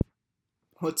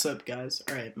What's up, guys?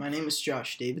 All right, my name is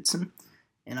Josh Davidson,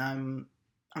 and I'm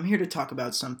here to talk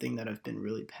about something that I've been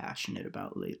really passionate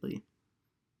about lately.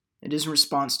 It is in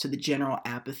response to the general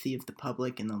apathy of the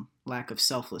public and the lack of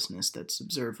selflessness that's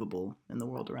observable in the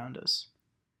world around us.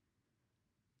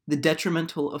 The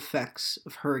detrimental effects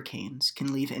of hurricanes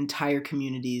can leave entire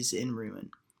communities in ruin.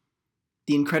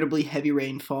 The incredibly heavy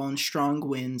rainfall and strong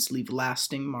winds leave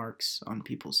lasting marks on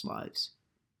people's lives.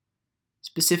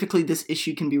 Specifically, this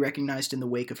issue can be recognized in the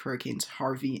wake of Hurricanes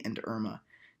Harvey and Irma.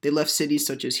 They left cities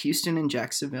such as Houston and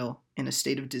Jacksonville in a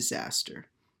state of disaster.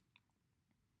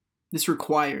 This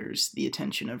requires the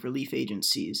attention of relief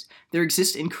agencies. There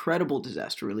exist incredible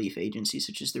disaster relief agencies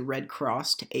such as the Red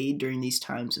Cross to aid during these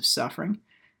times of suffering.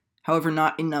 However,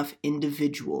 not enough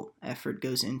individual effort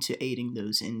goes into aiding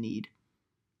those in need.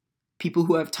 People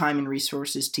who have time and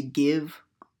resources to give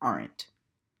aren't.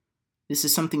 This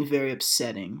is something very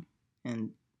upsetting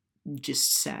and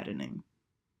just saddening.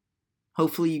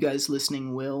 Hopefully you guys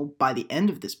listening will, by the end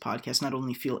of this podcast, not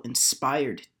only feel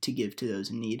inspired to give to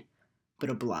those in need, but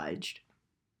obliged.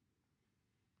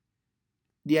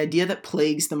 The idea that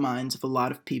plagues the minds of a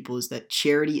lot of people is that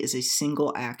charity is a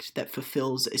single act that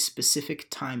fulfills a specific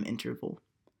time interval.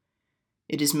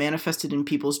 It is manifested in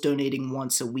people's donating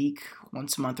once a week,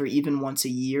 once a month, or even once a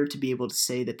year to be able to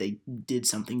say that they did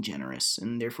something generous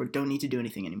and therefore don't need to do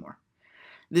anything anymore.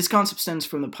 This concept stems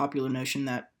from the popular notion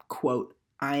that, quote,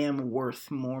 I am worth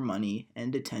more money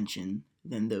and attention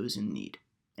than those in need,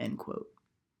 end quote.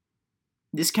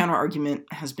 This counter-argument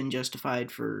has been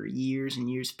justified for years and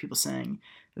years of people saying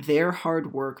their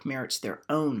hard work merits their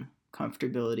own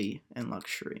comfortability and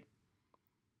luxury.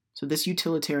 So this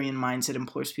utilitarian mindset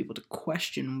implores people to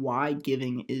question why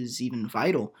giving is even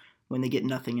vital when they get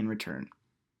nothing in return.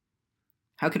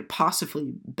 How could it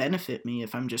possibly benefit me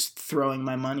if I'm just throwing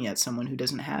my money at someone who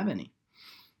doesn't have any?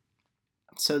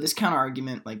 So this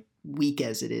counter-argument, weak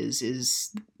as it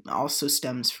is also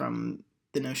stems from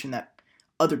the notion that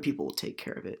other people will take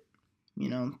care of it.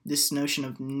 This notion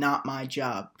of not my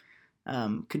job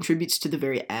contributes to the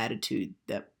very attitude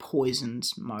that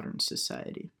poisons modern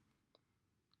society.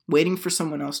 Waiting for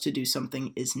someone else to do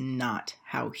something is not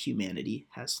how humanity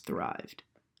has thrived.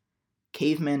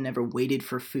 Cavemen never waited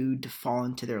for food to fall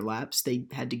into their laps. They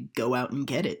had to go out and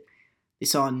get it. They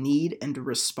saw a need and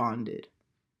responded,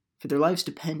 for their lives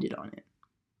depended on it.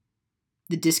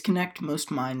 The disconnect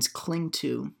most minds cling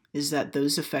to is that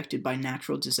those affected by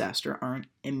natural disaster aren't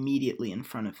immediately in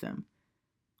front of them.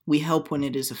 We help when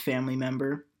it is a family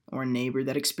member or a neighbor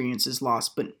that experiences loss,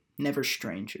 but never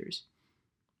strangers.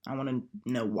 I want to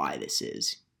know why this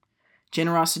is.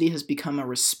 Generosity has become a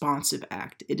responsive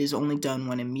act. It is only done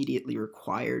when immediately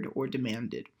required or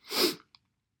demanded.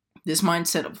 This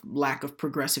mindset of lack of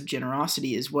progressive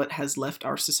generosity is what has left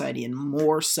our society in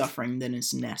more suffering than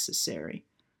is necessary.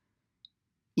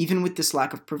 Even with this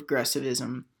lack of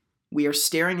progressivism, we are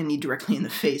staring a need directly in the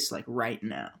face, right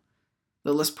now.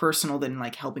 Though less personal than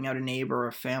helping out a neighbor or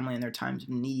a family in their times of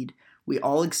need, we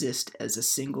all exist as a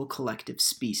single collective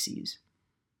species.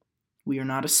 We are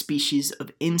not a species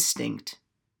of instinct,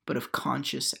 but of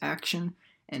conscious action,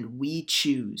 and we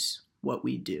choose what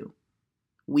we do.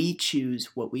 We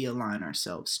choose what we align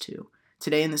ourselves to.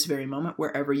 Today, in this very moment,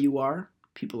 wherever you are,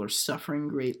 people are suffering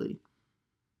greatly.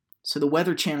 So the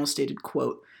Weather Channel stated,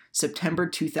 quote, September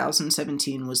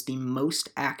 2017 was the most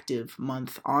active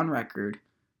month on record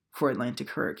for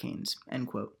Atlantic hurricanes, end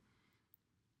quote.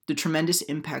 The tremendous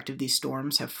impact of these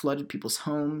storms have flooded people's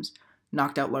homes,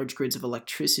 knocked out large grids of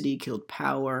electricity, killed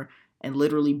power, and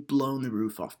literally blown the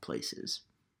roof off places.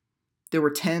 There were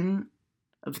 10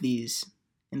 of these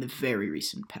in the very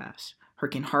recent past.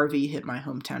 Hurricane Harvey hit my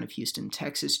hometown of Houston,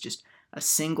 Texas, just a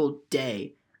single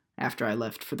day after I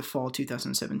left for the fall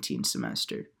 2017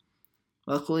 semester.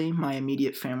 Luckily, my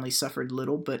immediate family suffered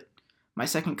little, but my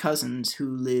second cousins,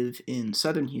 who live in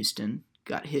southern Houston,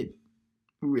 got hit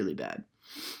really bad.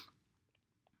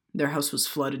 Their house was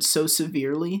flooded so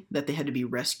severely that they had to be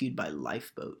rescued by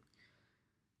lifeboat.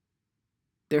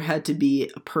 There had to be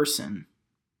a person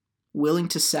willing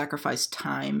to sacrifice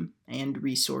time and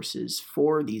resources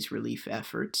for these relief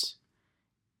efforts,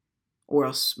 or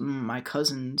else my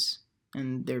cousins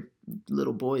and their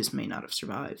little boys may not have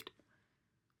survived.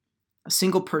 A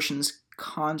single person's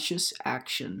conscious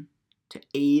action to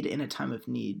aid in a time of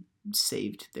need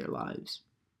saved their lives.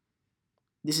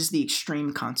 This is the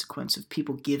extreme consequence of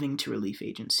people giving to relief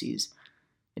agencies.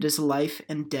 It is a life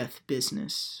and death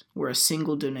business where a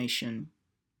single donation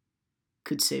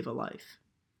could save a life.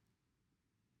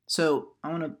 So I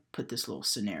want to put this little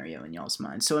scenario in y'all's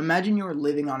mind. So imagine you're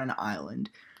living on an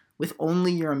island with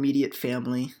only your immediate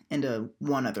family and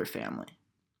one other family.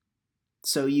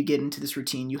 So you get into this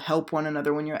routine. You help one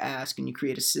another when you're asked, and you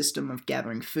create a system of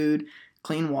gathering food,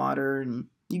 clean water, and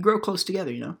you grow close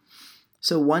together,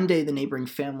 So one day the neighboring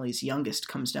family's youngest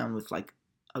comes down with like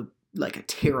a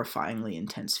terrifyingly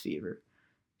intense fever.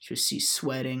 She's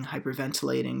sweating,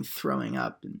 hyperventilating, throwing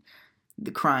up, and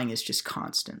the crying is just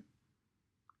constant.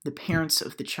 The parents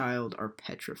of the child are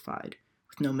petrified.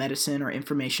 With no medicine or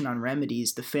information on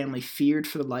remedies, the family feared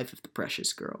for the life of the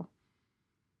precious girl.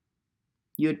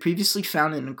 You had previously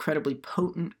found an incredibly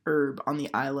potent herb on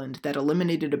the island that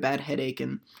eliminated a bad headache,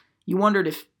 and you wondered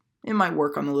if it might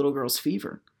work on the little girl's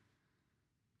fever.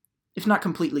 If not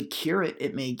completely cure it,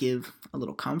 it may give a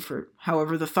little comfort.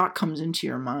 However, the thought comes into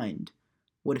your mind,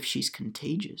 what if she's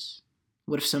contagious?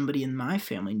 What if somebody in my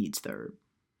family needs the herb?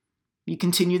 You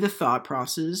continue the thought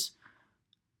process.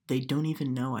 They don't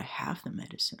even know I have the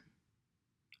medicine.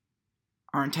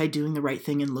 Aren't I doing the right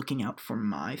thing in looking out for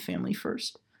my family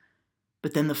first?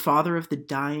 But then the father of the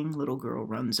dying little girl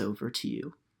runs over to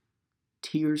you,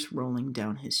 tears rolling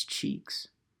down his cheeks.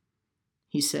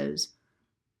 He says,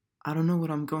 I don't know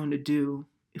what I'm going to do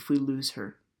if we lose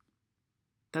her.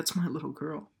 That's my little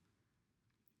girl.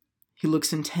 He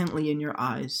looks intently in your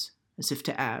eyes as if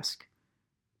to ask,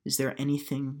 is there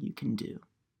anything you can do?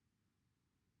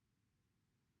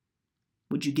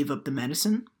 Would you give up the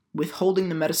medicine? Withholding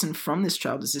the medicine from this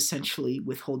child is essentially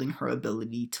withholding her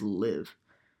ability to live.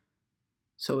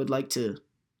 So I'd like to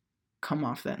come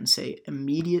off that and say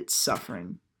immediate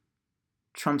suffering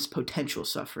trumps potential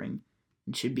suffering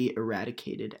and should be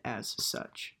eradicated as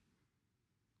such.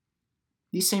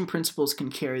 These same principles can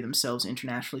carry themselves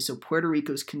internationally, so Puerto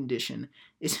Rico's condition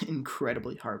is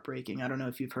incredibly heartbreaking. I don't know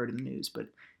if you've heard in the news, but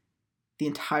the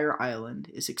entire island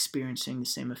is experiencing the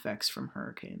same effects from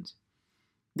hurricanes.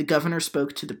 The governor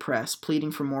spoke to the press,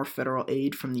 pleading for more federal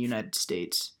aid from the United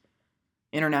States.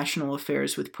 International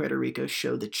affairs with Puerto Rico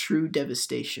show the true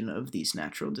devastation of these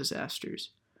natural disasters.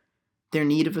 Their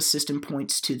need of assistance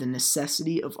points to the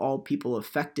necessity of all people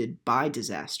affected by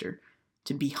disaster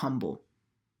to be humble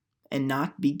and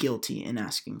not be guilty in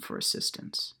asking for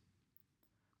assistance.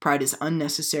 Pride is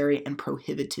unnecessary and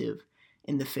prohibitive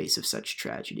in the face of such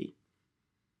tragedy.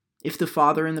 If the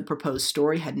father in the proposed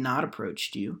story had not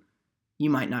approached you, you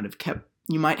might have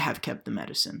kept the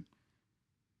medicine.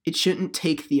 It shouldn't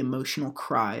take the emotional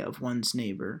cry of one's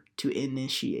neighbor to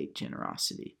initiate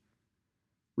generosity.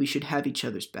 We should have each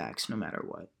other's backs no matter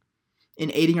what.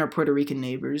 In aiding our Puerto Rican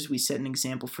neighbors, we set an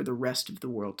example for the rest of the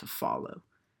world to follow.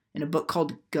 In a book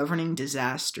called Governing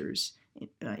Disasters,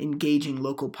 Engaging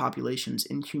Local Populations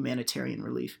in Humanitarian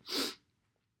Relief,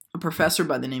 a professor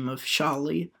by the name of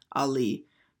Shali Ali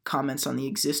comments on the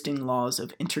existing laws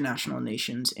of international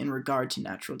nations in regard to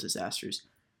natural disasters.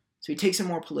 So he takes a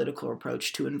more political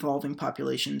approach to involving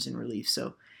populations in relief.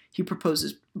 So he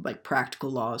proposes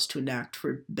practical laws to enact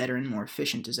for better and more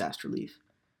efficient disaster relief.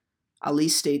 Ali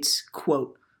states,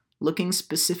 quote, looking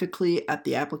specifically at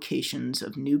the applications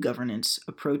of new governance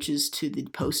approaches to the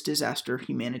post-disaster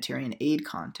humanitarian aid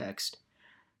context,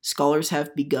 scholars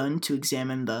have begun to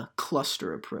examine the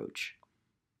cluster approach,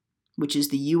 which is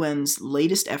the UN's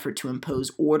latest effort to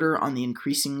impose order on the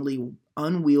increasingly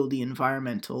unwieldy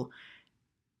environmental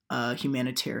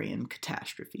humanitarian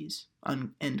catastrophes,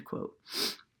 end quote.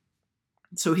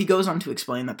 So he goes on to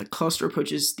explain that the cluster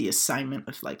approach is the assignment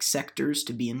of sectors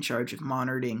to be in charge of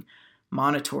monitoring,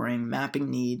 mapping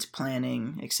needs,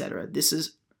 planning, etc. This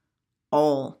is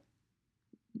all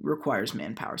requires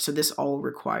manpower. So this all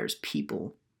requires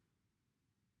people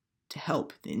to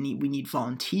help. We need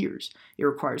volunteers. It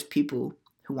requires people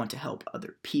who want to help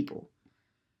other people.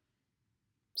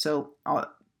 So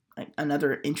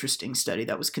another interesting study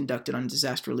that was conducted on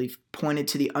disaster relief pointed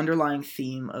to the underlying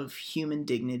theme of human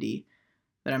dignity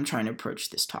that I'm trying to approach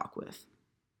this talk with.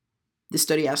 This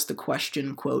study asked the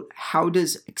question, quote, how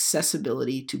does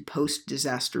accessibility to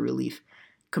post-disaster relief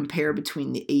compare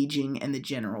between the aging and the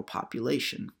general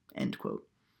population, end quote.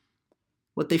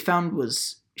 What they found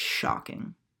was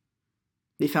shocking.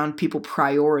 They found people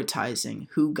prioritizing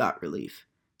who got relief,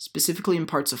 specifically in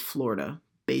parts of Florida,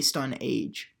 based on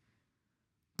age.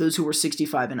 Those who were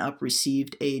 65 and up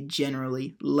received aid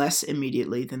generally less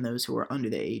immediately than those who were under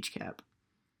the age cap.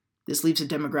 This leaves a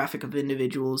demographic of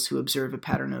individuals who observe a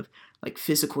pattern of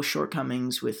physical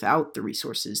shortcomings without the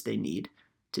resources they need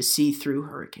to see through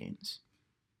hurricanes.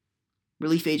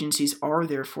 Relief agencies are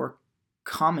therefore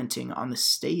commenting on the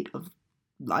state of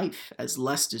life as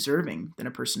less deserving than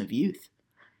a person of youth.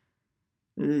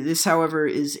 This, however,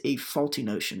 is a faulty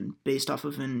notion based off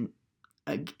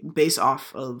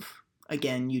of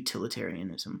again,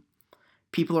 utilitarianism.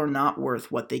 People are not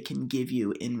worth what they can give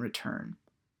you in return.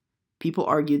 People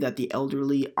argue that the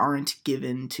elderly aren't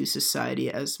given to society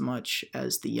as much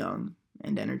as the young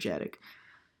and energetic.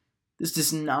 This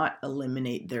does not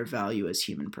eliminate their value as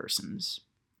human persons.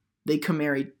 They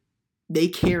carry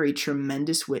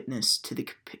tremendous witness to the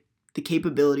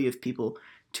capability of people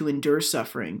to endure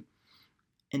suffering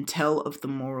and tell of the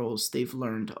morals they've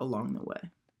learned along the way.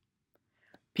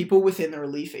 People within the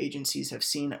relief agencies have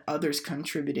seen others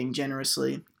contributing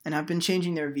generously and have been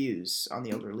changing their views on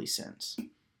the elderly since.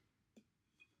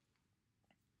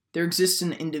 There exists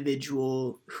an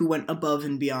individual who went above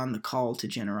and beyond the call to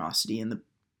generosity in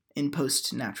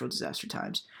post-natural disaster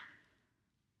times.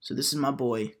 So this is my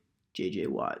boy, J.J.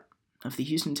 Watt of the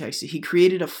Houston, Texas. He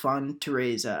created a fund to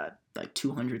raise like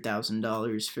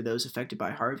 $200,000 for those affected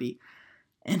by Harvey.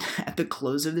 And at the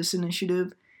close of this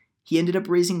initiative, he ended up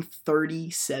raising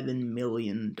 $37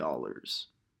 million.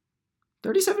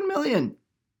 $37 million!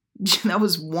 That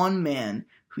was one man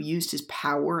who used his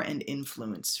power and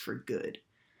influence for good.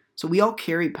 So we all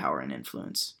carry power and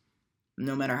influence.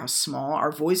 No matter how small,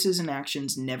 our voices and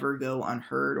actions never go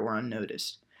unheard or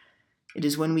unnoticed. It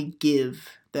is when we give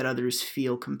that others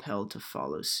feel compelled to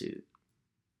follow suit.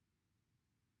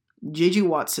 J.J.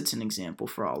 Watt sets an example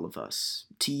for all of us,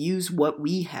 to use what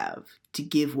we have, to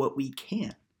give what we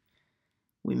can.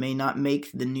 We may not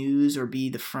make the news or be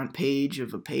the front page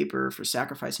of a paper for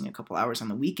sacrificing a couple hours on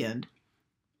the weekend,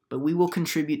 but we will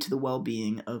contribute to the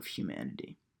well-being of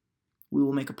humanity. We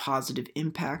will make a positive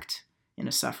impact in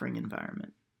a suffering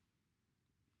environment.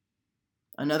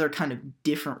 Another kind of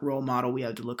different role model we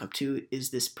have to look up to is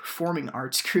this performing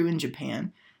arts crew in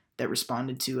Japan that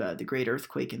responded to the great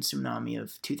earthquake and tsunami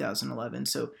of 2011.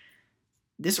 So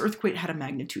this earthquake had a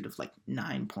magnitude of like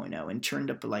 9.0 and churned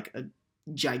up like a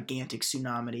gigantic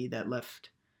tsunami that left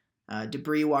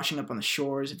debris washing up on the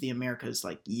shores of the Americas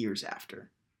like years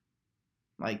after.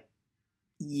 Like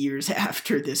years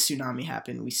after this tsunami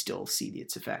happened, we still see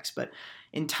its effects. But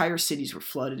entire cities were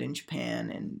flooded in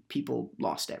Japan, and people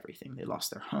lost everything. They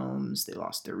lost their homes, they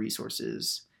lost their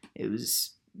resources. It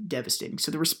was devastating.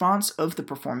 So the response of the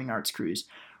performing arts crews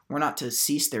were not to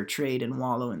cease their trade and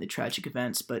wallow in the tragic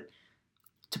events, but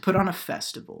to put on a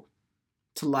festival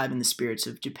to liven the spirits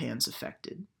of Japan's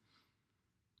affected.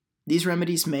 These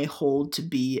remedies may hold to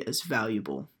be as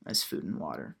valuable as food and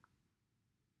water.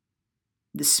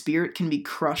 The spirit can be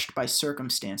crushed by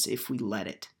circumstance if we let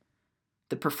it.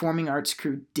 The performing arts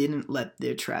crew didn't let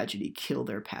their tragedy kill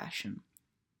their passion,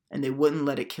 and they wouldn't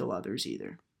let it kill others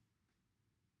either.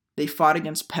 They fought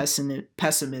against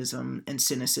pessimism and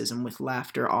cynicism with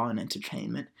laughter, awe, and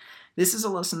entertainment. This is a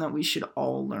lesson that we should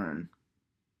all learn.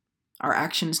 Our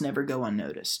actions never go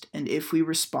unnoticed, and if we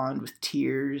respond with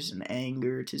tears and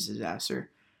anger to disaster,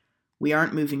 we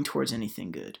aren't moving towards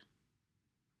anything good.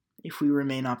 If we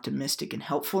remain optimistic and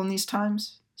helpful in these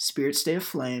times, spirits stay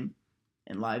aflame,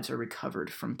 and lives are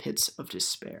recovered from pits of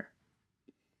despair.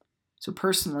 So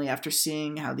personally, after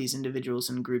seeing how these individuals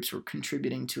and groups were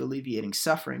contributing to alleviating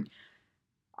suffering,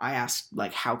 I asked,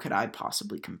 how could I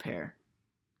possibly compare?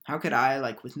 How could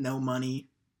I, with no money,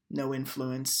 no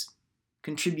influence,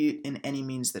 contribute in any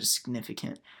means that is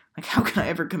significant? How can I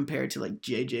ever compare to,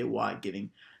 J.J. Watt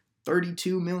giving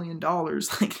 $32 million?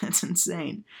 That's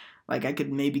insane. I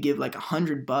could maybe give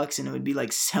 $100 and it would be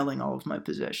like selling all of my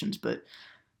possessions, but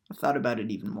I thought about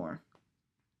it even more.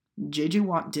 J.J.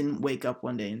 Watt didn't wake up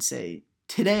one day and say,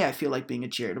 "Today I feel like being a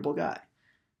charitable guy."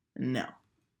 No,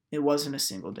 it wasn't a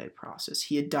single day process.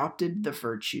 He adopted the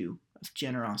virtue of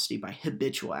generosity by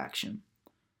habitual action.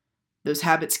 Those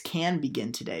habits can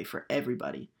begin today for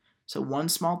everybody. So one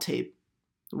small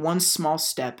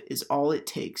step is all it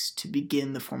takes to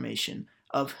begin the formation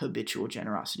of habitual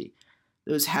generosity.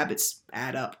 Those habits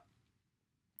add up.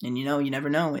 And you never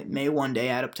know. It may one day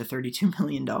add up to $32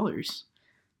 million.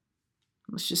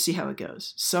 Let's just see how it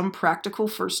goes. Some practical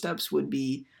first steps would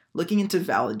be looking into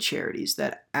valid charities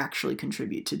that actually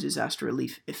contribute to disaster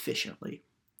relief efficiently.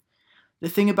 The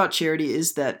thing about charity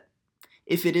is that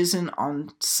if it isn't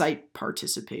on-site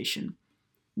participation,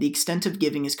 the extent of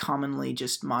giving is commonly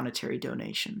just monetary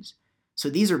donations.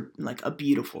 So these are a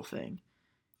beautiful thing.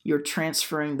 You're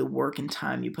transferring the work and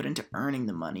time you put into earning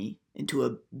the money into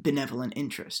a benevolent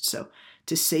interest. So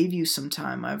to save you some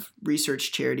time, I've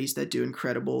researched charities that do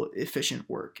incredible, efficient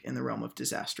work in the realm of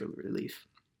disaster relief.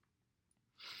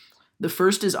 The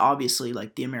first is obviously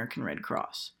the American Red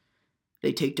Cross.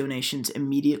 They take donations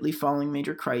immediately following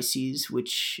major crises,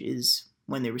 which is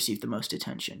when they receive the most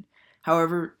attention.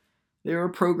 However, they're a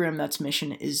program that's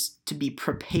mission is to be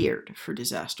prepared for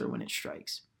disaster when it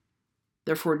strikes.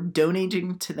 Therefore,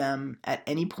 donating to them at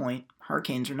any point,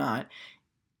 hurricanes or not,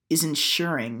 is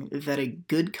ensuring that a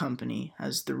good company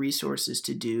has the resources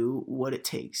to do what it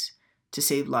takes to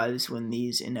save lives when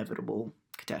these inevitable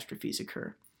catastrophes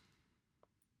occur.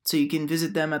 So you can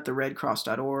visit them at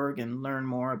theredcross.org and learn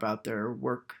more about their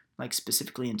work, like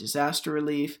specifically in disaster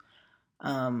relief,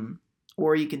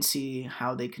 or you can see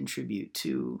how they contribute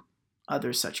to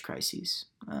other such crises,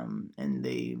 and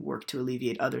they work to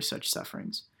alleviate other such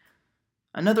sufferings.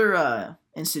 Another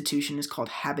institution is called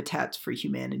Habitat for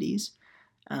Humanities.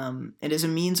 It is a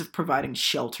means of providing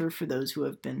shelter for those who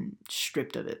have been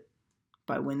stripped of it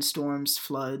by windstorms,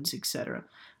 floods, etc.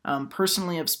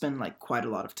 Personally, I've spent quite a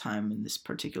lot of time in this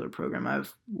particular program.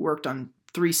 I've worked on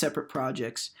 3 separate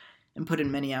projects and put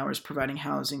in many hours providing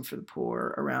housing for the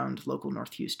poor around local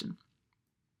North Houston.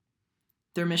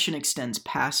 Their mission extends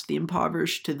past the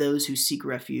impoverished to those who seek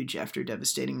refuge after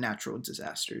devastating natural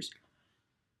disasters.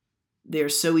 They are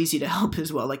so easy to help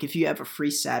as well. If you have a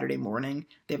free Saturday morning,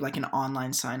 they have an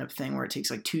online sign-up thing where it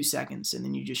takes 2 seconds, and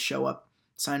then you just show up,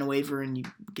 sign a waiver, and you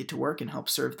get to work and help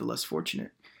serve the less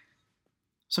fortunate.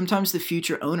 Sometimes the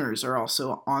future owners are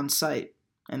also on site,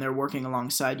 and they're working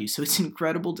alongside you, so it's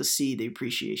incredible to see the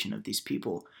appreciation of these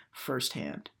people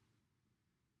firsthand.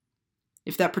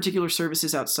 If that particular service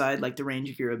is outside the range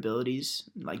of your abilities,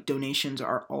 donations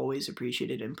are always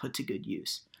appreciated and put to good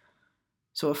use.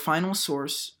 So a final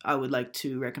source I would like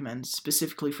to recommend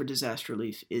specifically for disaster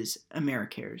relief is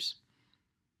AmeriCares.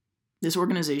 This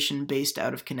organization based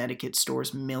out of Connecticut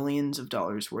stores millions of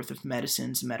dollars worth of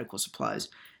medicines and medical supplies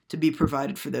to be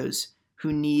provided for those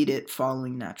who need it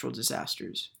following natural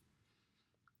disasters.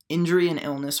 Injury and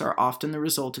illness are often the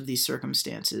result of these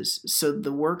circumstances, so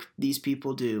the work these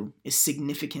people do is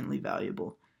significantly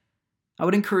valuable. I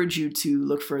would encourage you to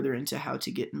look further into how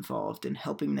to get involved in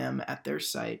helping them at their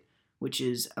site, which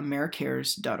is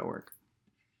americares.org.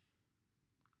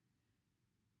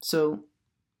 So,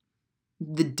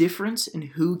 the difference in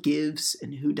who gives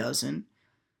and who doesn't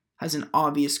has an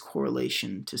obvious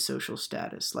correlation to social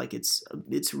status.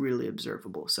 It's really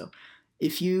observable. So,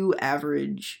 if your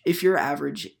average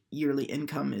yearly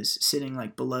income is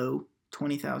sitting below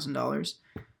 $20,000,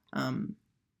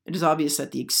 it is obvious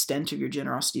that the extent of your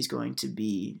generosity is going to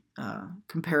be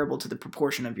comparable to the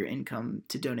proportion of your income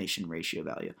to donation ratio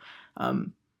value.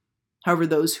 However,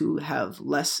 those who have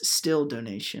less still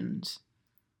donations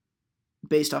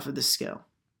based off of this scale.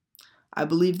 I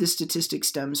believe this statistic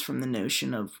stems from the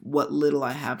notion of what little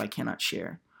I have I cannot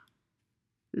share.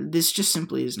 This just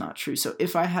simply is not true. So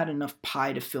if I had enough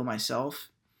pie to fill myself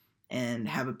and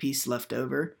have a piece left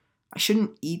over, I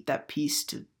shouldn't eat that piece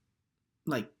to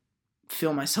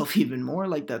fill myself even more.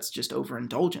 That's just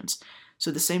overindulgence.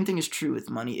 So the same thing is true with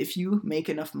money. If you make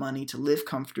enough money to live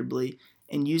comfortably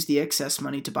and use the excess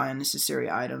money to buy unnecessary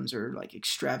items or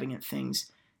extravagant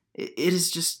things,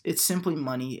 it's simply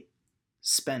money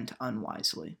spent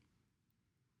unwisely.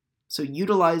 So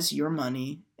utilize your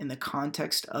money in the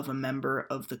context of a member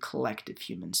of the collective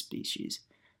human species,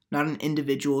 not an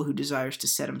individual who desires to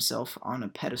set himself on a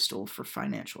pedestal for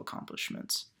financial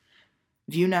accomplishments.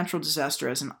 View natural disaster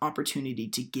as an opportunity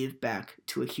to give back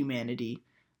to a humanity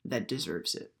that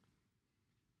deserves it.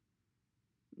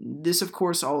 This, of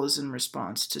course, all is in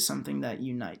response to something that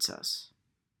unites us.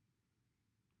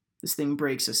 This thing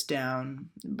breaks us down,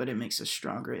 but it makes us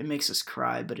stronger. It makes us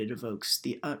cry, but it evokes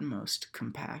the utmost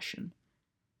compassion.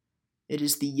 It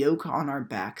is the yoke on our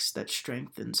backs that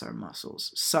strengthens our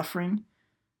muscles. Suffering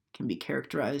can be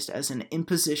characterized as an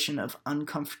imposition of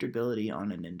uncomfortability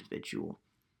on an individual.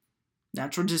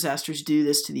 Natural disasters do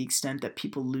this to the extent that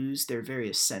people lose their very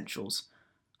essentials.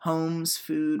 Homes,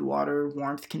 food, water,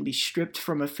 warmth can be stripped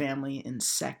from a family in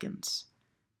seconds.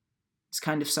 This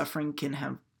kind of suffering can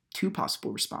have 2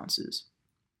 possible responses: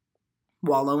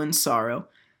 wallow in sorrow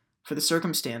for the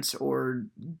circumstance or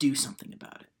do something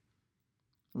about it.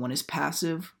 One is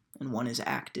passive and one is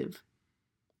active.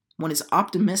 One is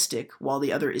optimistic while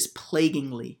the other is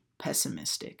plaguingly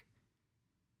pessimistic.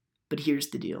 But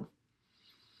here's the deal.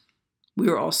 We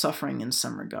are all suffering in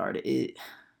some regard.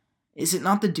 Is it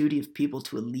not the duty of people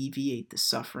to alleviate the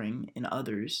suffering in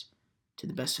others to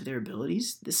the best of their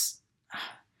abilities?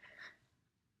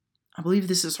 I believe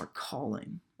this is our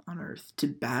calling on earth. To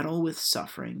battle with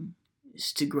suffering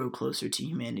is to grow closer to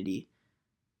humanity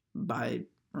by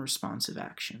a responsive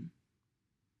action.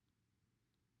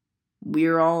 We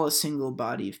are all a single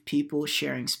body of people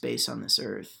sharing space on this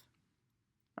earth.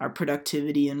 Our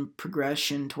productivity and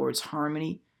progression towards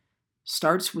harmony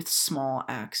starts with small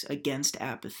acts against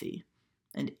apathy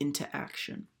and into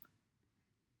action.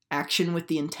 Action with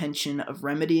the intention of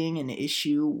remedying an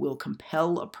issue will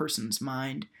compel a person's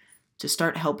mind to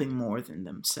start helping more than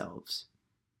themselves.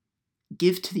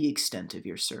 Give to the extent of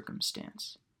your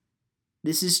circumstance.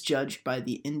 This is judged by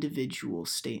the individual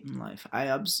state in life. I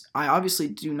obviously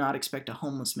do not expect a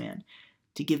homeless man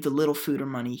to give the little food or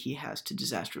money he has to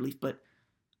disaster relief, but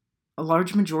a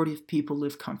large majority of people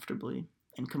live comfortably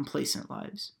and complacent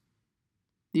lives.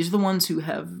 These are the ones who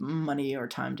have money or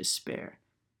time to spare.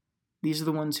 These are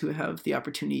the ones who have the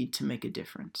opportunity to make a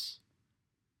difference.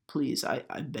 Please, I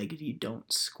beg of you,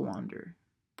 don't squander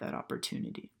that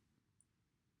opportunity.